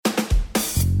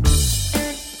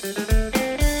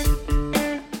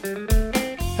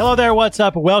Hello there, what's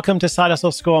up? Welcome to Side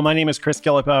Hustle School. My name is Chris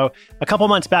Gillipo. A couple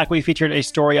months back, we featured a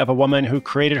story of a woman who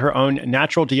created her own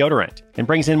natural deodorant and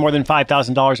brings in more than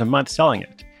 $5,000 a month selling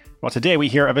it. Well, today we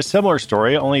hear of a similar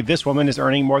story, only this woman is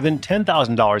earning more than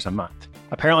 $10,000 a month.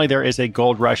 Apparently, there is a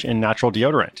gold rush in natural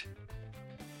deodorant.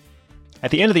 At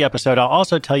the end of the episode, I'll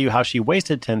also tell you how she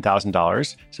wasted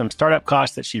 $10,000, some startup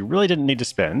costs that she really didn't need to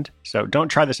spend, so don't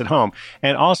try this at home,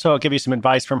 and also I'll give you some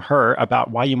advice from her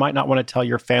about why you might not want to tell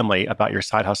your family about your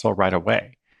side hustle right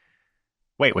away.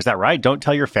 Wait, was that right? Don't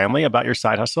tell your family about your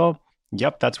side hustle?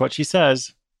 Yep, that's what she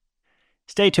says.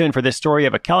 Stay tuned for this story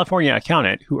of a California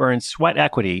accountant who earns sweat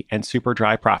equity and super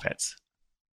dry profits.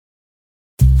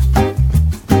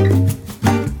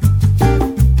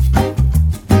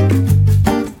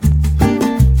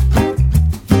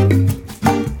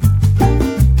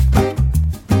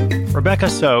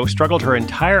 Rebecca So struggled her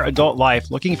entire adult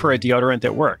life looking for a deodorant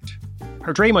that worked.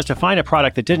 Her dream was to find a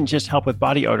product that didn't just help with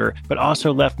body odor, but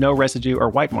also left no residue or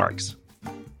wipe marks.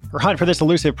 Her hunt for this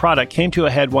elusive product came to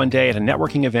a head one day at a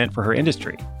networking event for her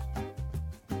industry.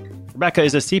 Rebecca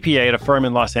is a CPA at a firm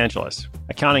in Los Angeles.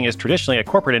 Accounting is traditionally a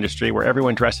corporate industry where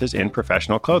everyone dresses in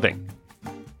professional clothing.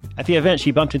 At the event,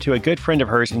 she bumped into a good friend of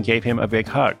hers and gave him a big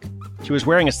hug. She was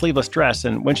wearing a sleeveless dress,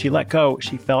 and when she let go,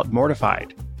 she felt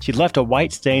mortified. She'd left a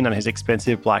white stain on his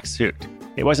expensive black suit.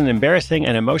 It was an embarrassing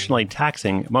and emotionally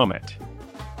taxing moment.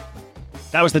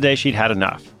 That was the day she'd had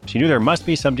enough. She knew there must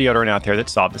be some deodorant out there that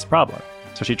solved this problem.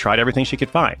 So she tried everything she could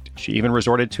find. She even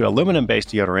resorted to aluminum-based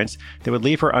deodorants that would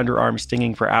leave her underarms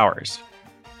stinging for hours.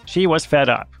 She was fed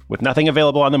up. With nothing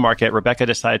available on the market, Rebecca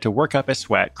decided to work up a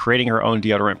sweat, creating her own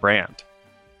deodorant brand.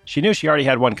 She knew she already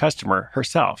had one customer,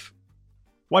 herself.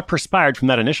 What perspired from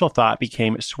that initial thought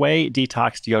became Sway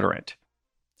Detox Deodorant.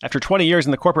 After 20 years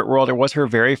in the corporate world, it was her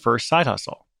very first side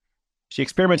hustle. She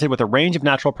experimented with a range of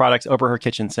natural products over her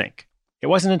kitchen sink. It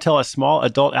wasn't until a small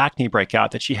adult acne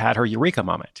breakout that she had her eureka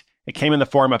moment. It came in the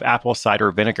form of apple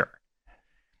cider vinegar.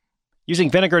 Using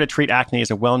vinegar to treat acne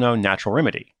is a well-known natural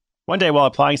remedy. One day, while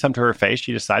applying some to her face,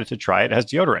 she decided to try it as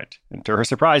deodorant, and to her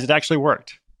surprise, it actually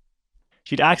worked.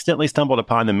 She'd accidentally stumbled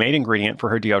upon the main ingredient for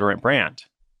her deodorant brand.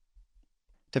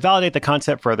 To validate the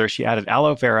concept further, she added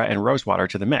aloe vera and rose water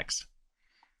to the mix.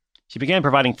 She began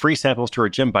providing free samples to her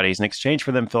gym buddies in exchange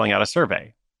for them filling out a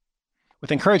survey.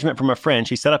 With encouragement from a friend,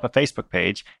 she set up a Facebook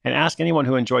page and asked anyone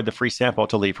who enjoyed the free sample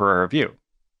to leave her a review.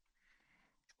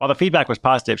 While the feedback was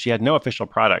positive, she had no official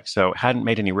product, so hadn't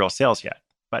made any real sales yet.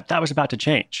 But that was about to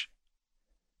change.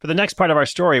 For the next part of our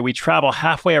story, we travel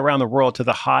halfway around the world to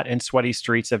the hot and sweaty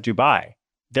streets of Dubai.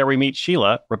 There we meet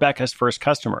Sheila, Rebecca's first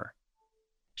customer.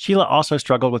 Sheila also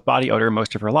struggled with body odor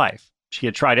most of her life. She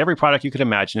had tried every product you could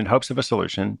imagine in hopes of a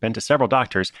solution, been to several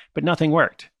doctors, but nothing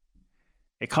worked.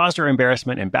 It caused her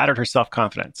embarrassment and battered her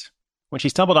self-confidence. When she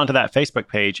stumbled onto that Facebook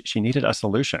page, she needed a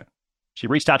solution. She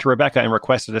reached out to Rebecca and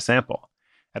requested a sample.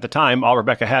 At the time, all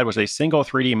Rebecca had was a single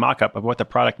 3D mock-up of what the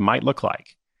product might look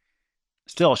like.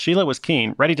 Still, Sheila was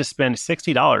keen, ready to spend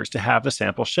 $60 to have the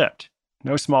sample shipped.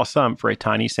 No small sum for a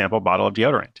tiny sample bottle of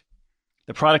deodorant.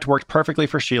 The product worked perfectly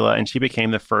for Sheila, and she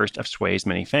became the first of Sway's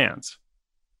many fans.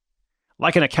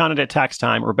 Like an accountant at tax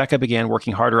time, Rebecca began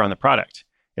working harder on the product.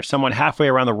 If someone halfway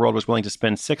around the world was willing to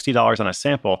spend $60 on a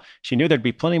sample, she knew there'd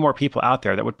be plenty more people out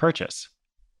there that would purchase.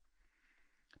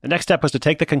 The next step was to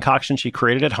take the concoction she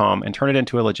created at home and turn it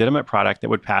into a legitimate product that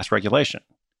would pass regulation.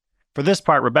 For this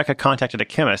part, Rebecca contacted a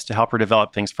chemist to help her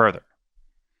develop things further.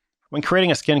 When creating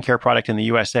a skincare product in the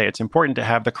USA, it's important to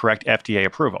have the correct FDA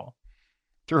approval.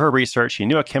 Through her research, she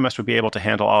knew a chemist would be able to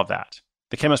handle all of that.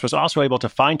 The chemist was also able to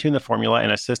fine-tune the formula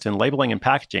and assist in labeling and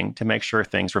packaging to make sure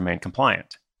things remained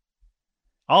compliant.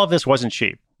 All of this wasn't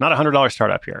cheap, not a $100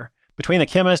 startup here. Between the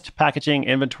chemist, packaging,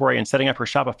 inventory, and setting up her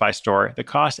Shopify store, the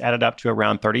cost added up to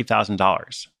around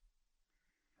 $30,000.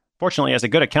 Fortunately, as a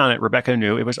good accountant, Rebecca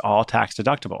knew it was all tax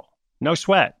deductible. No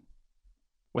sweat.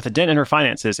 With a dent in her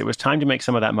finances, it was time to make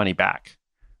some of that money back.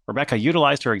 Rebecca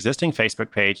utilized her existing Facebook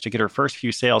page to get her first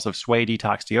few sales of Sway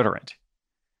Detox Deodorant.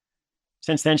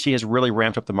 Since then, she has really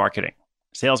ramped up the marketing.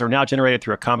 Sales are now generated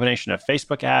through a combination of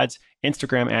Facebook ads,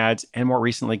 Instagram ads, and more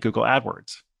recently, Google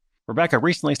AdWords. Rebecca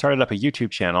recently started up a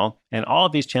YouTube channel, and all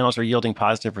of these channels are yielding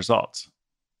positive results.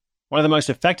 One of the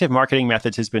most effective marketing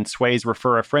methods has been Sway's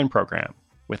Refer a Friend program.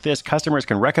 With this, customers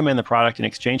can recommend the product in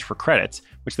exchange for credits,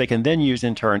 which they can then use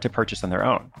in turn to purchase on their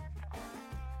own.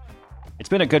 It's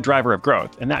been a good driver of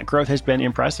growth, and that growth has been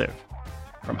impressive.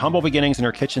 From humble beginnings in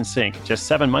her kitchen sink just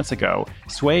 7 months ago,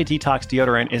 Sway Detox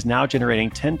Deodorant is now generating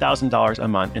 $10,000 a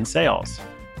month in sales.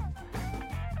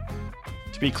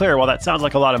 To be clear, while that sounds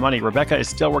like a lot of money, Rebecca is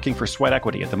still working for sweat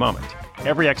equity at the moment.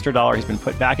 Every extra dollar has been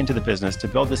put back into the business to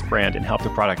build this brand and help the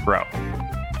product grow.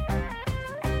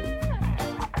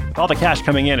 With all the cash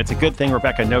coming in, it's a good thing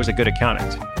Rebecca knows a good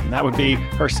accountant, and that would be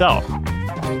herself.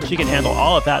 She can handle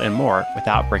all of that and more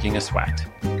without breaking a sweat.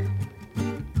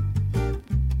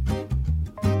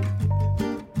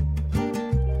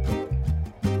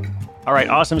 All right,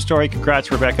 awesome story.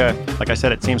 Congrats, Rebecca. Like I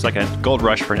said, it seems like a gold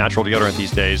rush for natural deodorant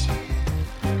these days.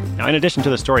 Now, in addition to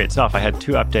the story itself, I had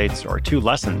two updates or two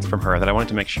lessons from her that I wanted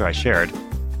to make sure I shared.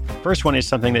 First one is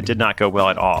something that did not go well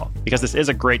at all, because this is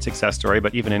a great success story,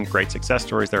 but even in great success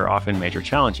stories, there are often major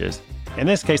challenges. In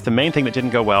this case, the main thing that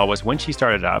didn't go well was when she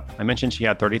started up. I mentioned she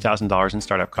had $30,000 in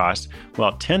startup costs.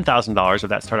 Well, $10,000 of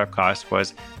that startup cost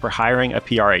was for hiring a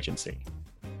PR agency.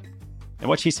 And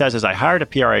what she says is, I hired a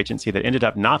PR agency that ended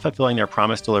up not fulfilling their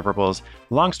promised deliverables.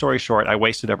 Long story short, I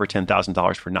wasted over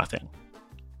 $10,000 for nothing.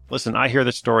 Listen, I hear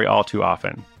this story all too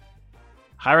often.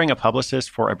 Hiring a publicist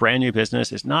for a brand new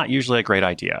business is not usually a great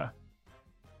idea.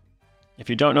 If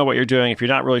you don't know what you're doing, if you're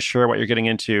not really sure what you're getting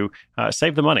into,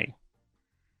 save the money.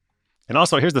 And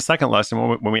also, here's the second lesson.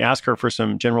 When we asked her for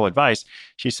some general advice,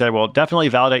 she said, well, definitely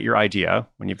validate your idea.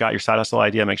 When you've got your side hustle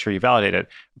idea, make sure you validate it.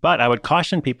 But I would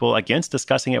caution people against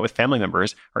discussing it with family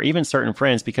members or even certain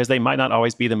friends because they might not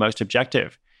always be the most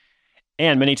objective.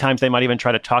 And many times they might even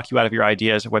try to talk you out of your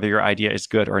ideas, whether your idea is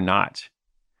good or not.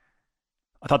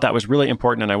 I thought that was really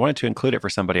important, and I wanted to include it for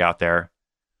somebody out there.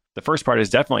 The first part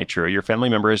is definitely true. Your family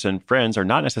members and friends are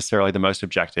not necessarily the most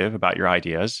objective about your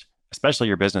ideas, especially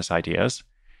your business ideas.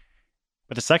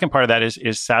 But the second part of that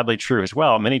is sadly true as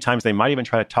well. Many times they might even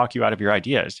try to talk you out of your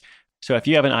ideas. So if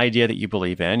you have an idea that you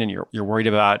believe in and you're worried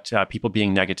about people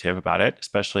being negative about it,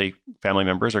 especially family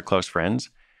members or close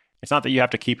friends, it's not that you have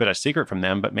to keep it a secret from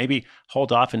them, but maybe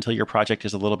hold off until your project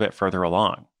is a little bit further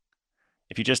along.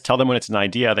 If you just tell them when it's an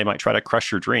idea, they might try to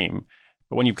crush your dream.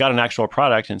 But when you've got an actual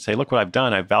product and say, look what I've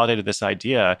done, I've validated this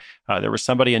idea. There was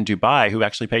somebody in Dubai who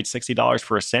actually paid $60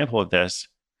 for a sample of this.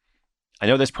 I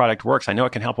know this product works. I know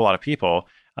it can help a lot of people.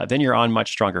 Then you're on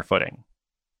much stronger footing.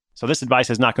 So this advice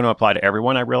is not going to apply to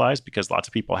everyone, I realize, because lots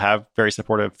of people have very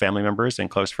supportive family members and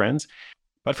close friends.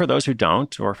 But for those who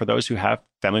don't, or for those who have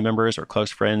family members or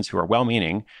close friends who are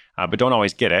well-meaning, but don't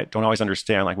always get it, don't always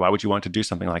understand, like, why would you want to do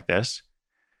something like this?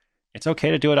 It's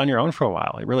okay to do it on your own for a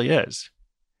while. It really is.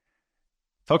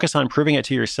 Focus on proving it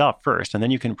to yourself first, and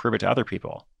then you can prove it to other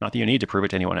people. Not that you need to prove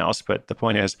it to anyone else, but the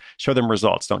point is, show them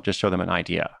results. Don't just show them an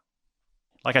idea.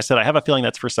 Like I said, I have a feeling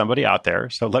that's for somebody out there,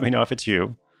 so let me know if it's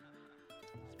you.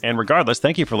 And regardless,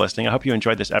 thank you for listening. I hope you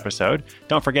enjoyed this episode.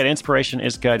 Don't forget, inspiration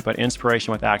is good, but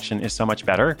inspiration with action is so much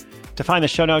better. To find the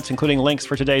show notes, including links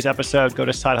for today's episode, go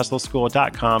to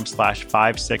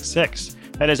sidehustleschool.com/566.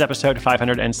 That is episode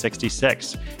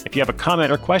 566. If you have a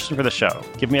comment or question for the show,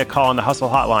 give me a call on the Hustle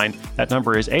Hotline. That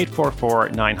number is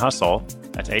 844-9-HUSTLE.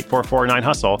 That's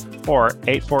 844-9-HUSTLE or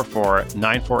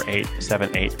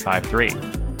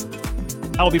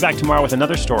 844-948-7853. I will be back tomorrow with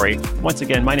another story. Once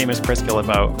again, my name is Chris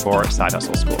Guillebeau for Side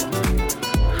Hustle School.